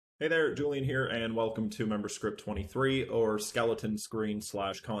Hey there, Julian here, and welcome to MemberScript 23, or skeleton screen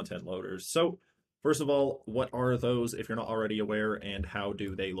slash content loaders. So, first of all, what are those if you're not already aware, and how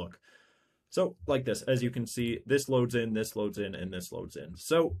do they look? So, like this, as you can see, this loads in, and this loads in.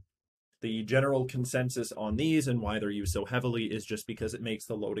 So, the general consensus on these and why they're used so heavily is just because it makes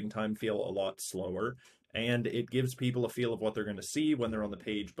the loading time feel a lot slower, and it gives people a feel of what they're going to see when they're on the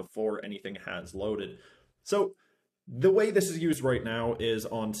page before anything has loaded. So, the way this is used right now is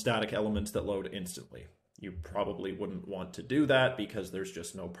on static elements that load instantly. You probably wouldn't want to do that because there's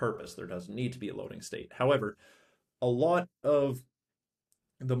just no purpose. There doesn't need to be a loading state. However, a lot of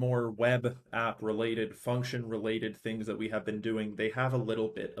the more web app related, function related things that we have been doing, they have a little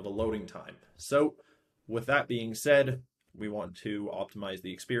bit of a loading time. So with that being said, we want to optimize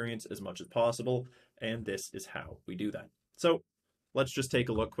the experience as much as possible, and this is how we do that. So let's just take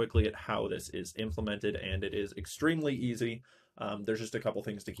a look quickly at how this is implemented, and it is extremely easy. There's just a couple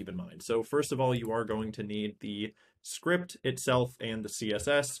things to keep in mind. So first of all, you are going to need the script itself and the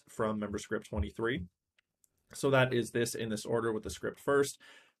CSS from MemberScript 23. So that is this in this order, with the script first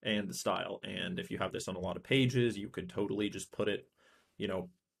and the style. And if you have this on a lot of pages, you could totally just put it,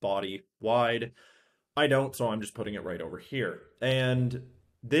 body wide. I don't, so I'm just putting it right over here. And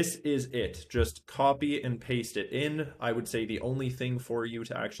this is it. Just copy and paste it in. I would say the only thing for you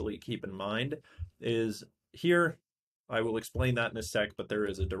to actually keep in mind is here. I will explain that in a sec, but there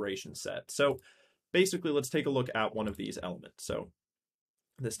is a duration set. So basically, let's take a look at one of these elements. So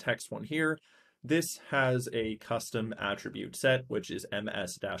this text one here, this has a custom attribute set, which is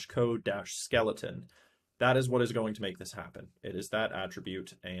ms-code-skeleton. That is what is going to make this happen. It is that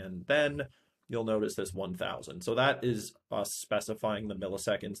attribute, and then you'll notice this 1000. So that is us specifying the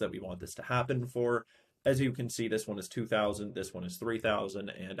milliseconds that we want this to happen for. As you can see, this one is 2000, this one is 3000,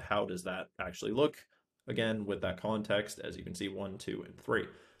 and how does that actually look? Again, with that context, as you can see, 1, 2, and 3.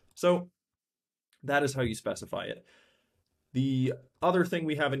 So that is how you specify it. The other thing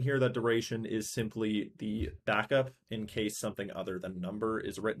we have in here, that duration, is simply the backup in case something other than number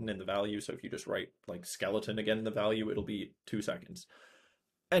is written in the value. So if you just write like skeleton again in the value, it'll be 2 seconds.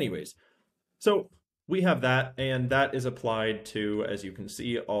 Anyways, so we have that, and that is applied to, as you can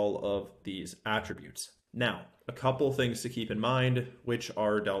see, all of these attributes. Now, a couple things to keep in mind, which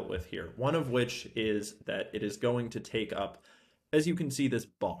are dealt with here. One of which is that it is going to take up, as you can see, this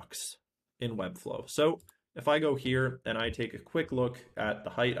box in Webflow. So if I go here and I take a quick look at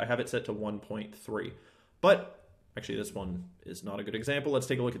the height, I have it set to 1.3. But actually, this one is not a good example. Let's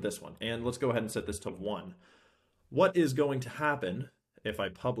take a look at this one, and let's go ahead and set this to 1. What is going to happen if I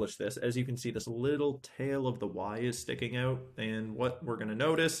publish this? As you can see, this little tail of the Y is sticking out, and what we're going to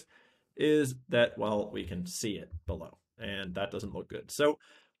notice is that, well, we can see it below, and that doesn't look good. So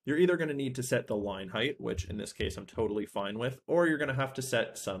you're either going to need to set the line height, which in this case I'm totally fine with, or you're going to have to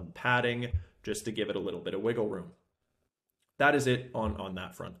set some padding just to give it a little bit of wiggle room. That is it on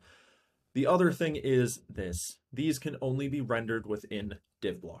that front. The other thing is this. These can only be rendered within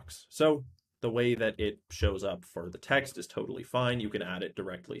div blocks. So the way that it shows up for the text is totally fine. You can add it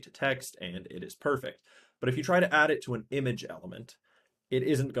directly to text, and it is perfect. But if you try to add it to an image element, it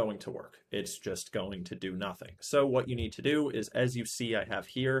isn't going to work. It's just going to do nothing. So what you need to do is, as you see, I have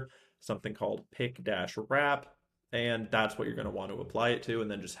here something called pic-wrap, and that's what you're going to want to apply it to,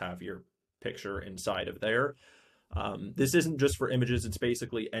 and then just have your picture inside of there. This isn't just for images. It's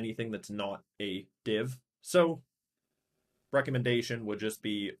basically anything that's not a div. So recommendation would just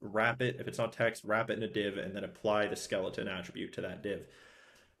be wrap it. If it's not text, wrap it in a div, and then apply the skeleton attribute to that div.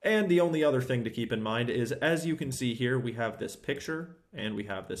 And the only other thing to keep in mind is, as you can see here, we have this picture and we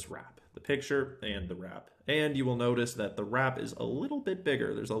have this wrap, the picture and the wrap. And you will notice that the wrap is a little bit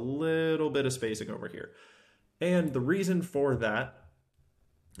bigger. There's a little bit of spacing over here. And the reason for that,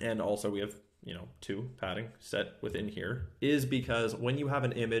 and also we have, 2 padding set within here, is because when you have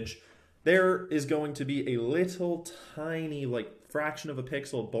an image, there is going to be a little tiny, fraction of a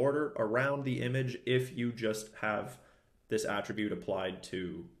pixel border around the image if you just have this attribute applied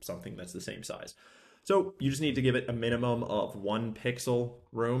to something that's the same size. So you just need to give it a minimum of 1 pixel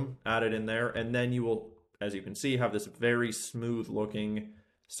room added in there, and then you will, as you can see, have this very smooth looking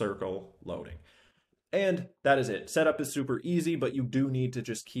circle loading. And that is it. Setup is super easy, but you do need to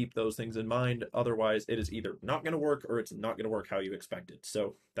just keep those things in mind. Otherwise, it is either not going to work or it's not going to work how you expected.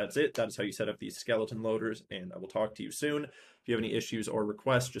 So that's it. That is how you set up these skeleton loaders, and I will talk to you soon. If you have any issues or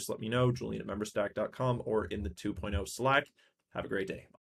requests, just let me know, Julian at memberstack.com or in the 2.0 Slack. Have a great day.